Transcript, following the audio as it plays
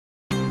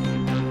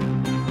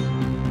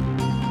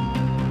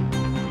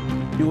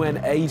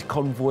UN aid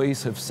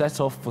convoys have set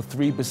off for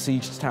 3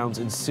 besieged towns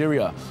in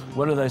Syria.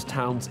 One of those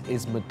towns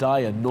is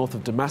Madaya, north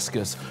of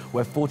Damascus,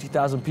 where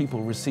 40,000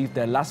 people received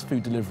their last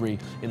food delivery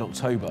in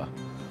October.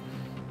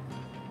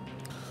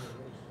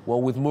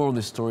 Well, with more on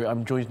this story,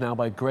 I'm joined now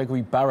by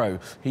Gregory Barrow.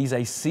 He's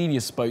a senior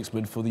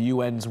spokesman for the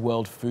UN's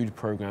World Food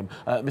Programme.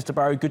 Mr.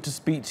 Barrow, good to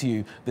speak to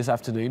you this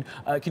afternoon.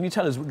 Can you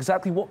tell us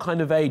exactly what kind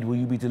of aid will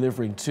you be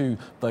delivering to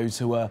those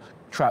who are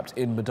trapped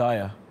in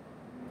Madaya?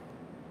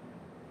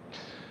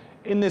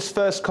 In this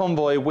first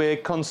convoy, we're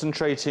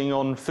concentrating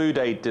on food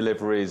aid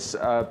deliveries,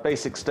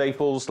 basic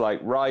staples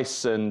like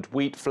rice and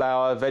wheat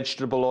flour,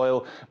 vegetable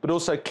oil, but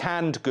also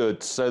canned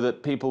goods so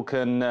that people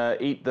can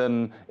eat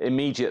them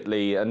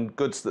immediately, and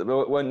goods that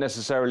won't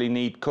necessarily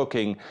need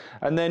cooking.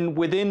 And then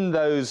within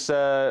those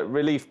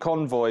relief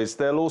convoys,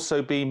 there'll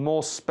also be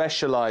more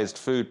specialized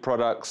food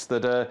products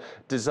that are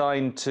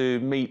designed to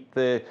meet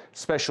the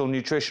special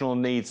nutritional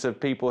needs of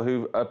people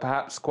who are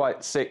perhaps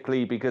quite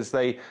sickly because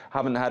they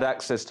haven't had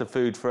access to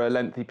food for a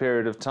lengthy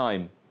period of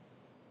time.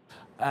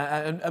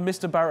 And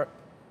Mr. Barrow,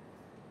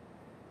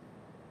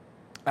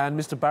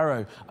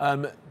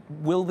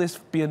 will this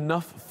be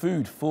enough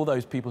food for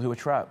those people who are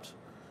trapped?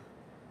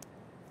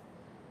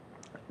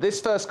 This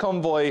first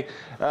convoy,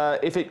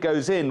 if it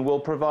goes in, will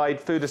provide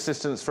food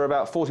assistance for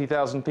about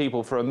 40,000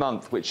 people for a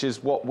month, which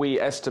is what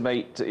we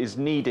estimate is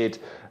needed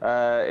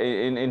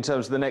in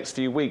terms of the next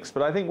few weeks.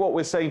 But I think what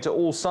we're saying to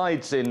all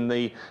sides in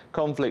the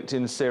conflict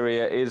in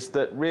Syria is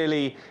that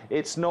really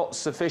it's not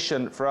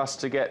sufficient for us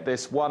to get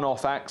this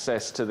one-off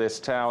access to this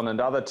town and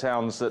other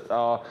towns that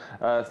are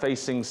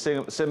facing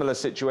similar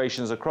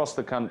situations across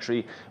the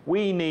country.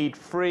 We need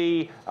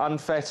free,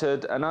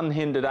 unfettered and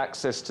unhindered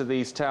access to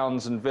these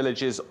towns and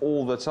villages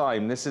all the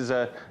time. This is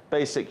a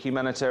basic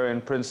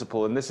humanitarian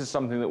principle, and this is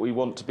something that we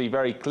want to be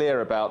very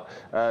clear about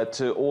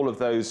to all of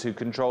those who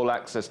control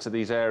access to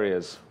these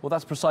areas. Well,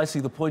 that's precisely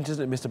the point,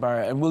 isn't it, Mr.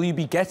 Barrow? And will you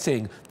be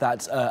getting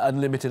that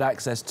unlimited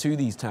access to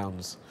these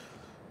towns?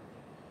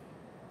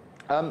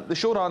 The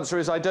short answer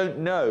is I don't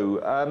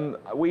know.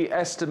 We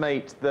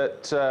estimate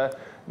that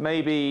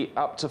maybe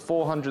up to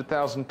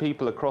 400,000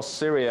 people across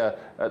Syria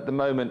at the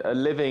moment are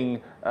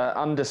living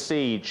under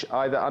siege,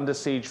 either under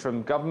siege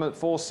from government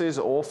forces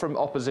or from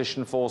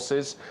opposition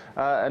forces,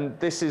 and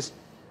this is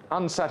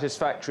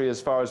unsatisfactory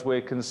as far as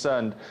we're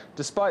concerned.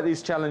 Despite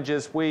these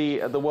challenges, we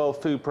at the World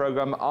Food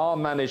Programme are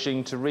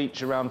managing to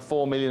reach around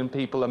 4 million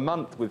people a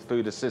month with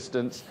food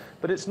assistance,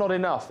 but it's not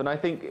enough, and I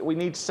think we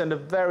need to send a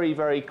very,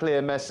 very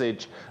clear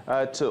message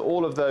to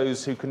all of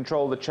those who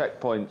control the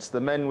checkpoints, the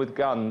men with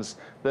guns,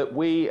 that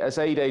we as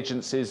aid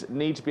agencies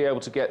need to be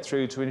able to get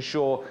through to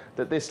ensure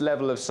that this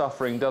level of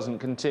suffering doesn't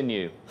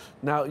continue.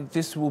 Now,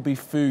 this will be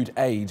food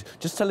aid.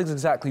 Just tell us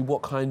exactly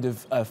what kind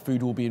of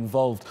food will be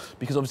involved,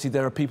 because obviously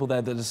there are people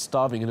there that are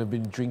starving and have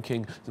been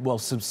drinking, well,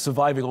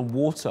 surviving on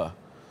water.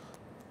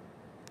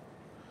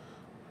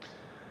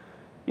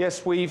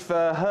 Yes, we've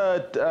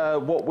heard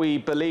what we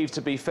believe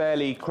to be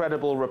fairly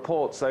credible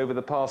reports over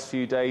the past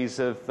few days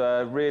of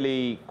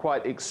really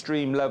quite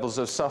extreme levels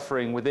of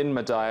suffering within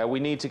Madaya. We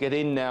need to get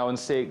in now and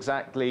see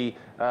exactly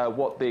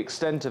what the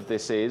extent of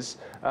this is.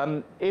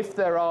 If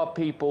there are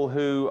people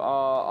who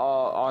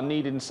are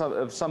needing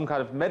some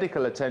kind of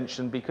medical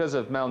attention because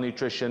of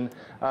malnutrition,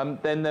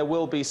 then there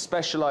will be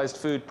specialized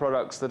food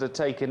products that are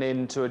taken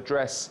in to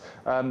address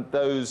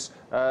those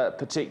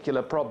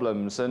particular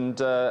problems. And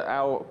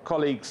our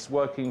colleagues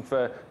working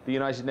for the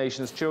United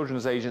Nations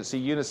Children's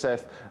Agency,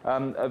 UNICEF,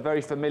 are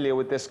very familiar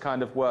with this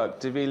kind of work,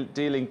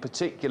 dealing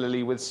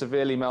particularly with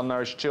severely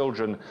malnourished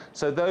children.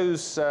 So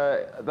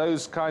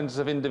those kinds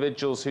of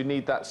individuals who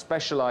need that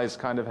specialized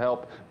kind of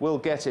help will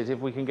get it if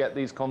we can get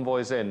these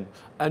convoys in.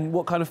 And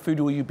what kind of food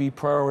will you be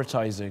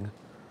prioritizing?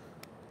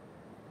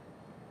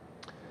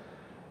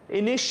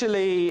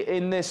 Initially,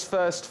 in this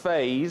first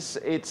phase,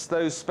 it's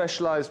those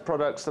specialized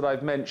products that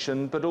I've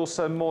mentioned, but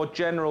also more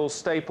general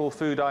staple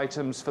food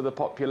items for the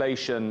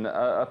population,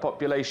 a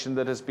population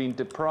that has been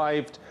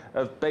deprived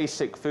of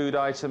basic food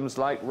items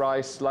like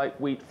rice, like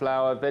wheat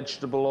flour,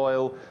 vegetable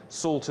oil,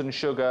 salt and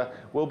sugar.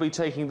 We'll be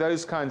taking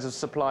those kinds of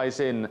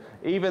supplies in.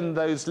 Even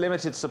those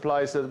limited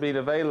supplies that have been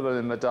available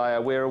in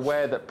Madaya, we're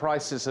aware that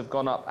prices have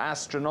gone up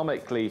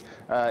astronomically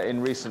in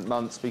recent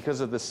months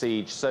because of the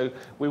siege. So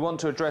we want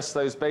to address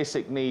those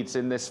basic needs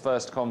in this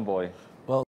first convoy.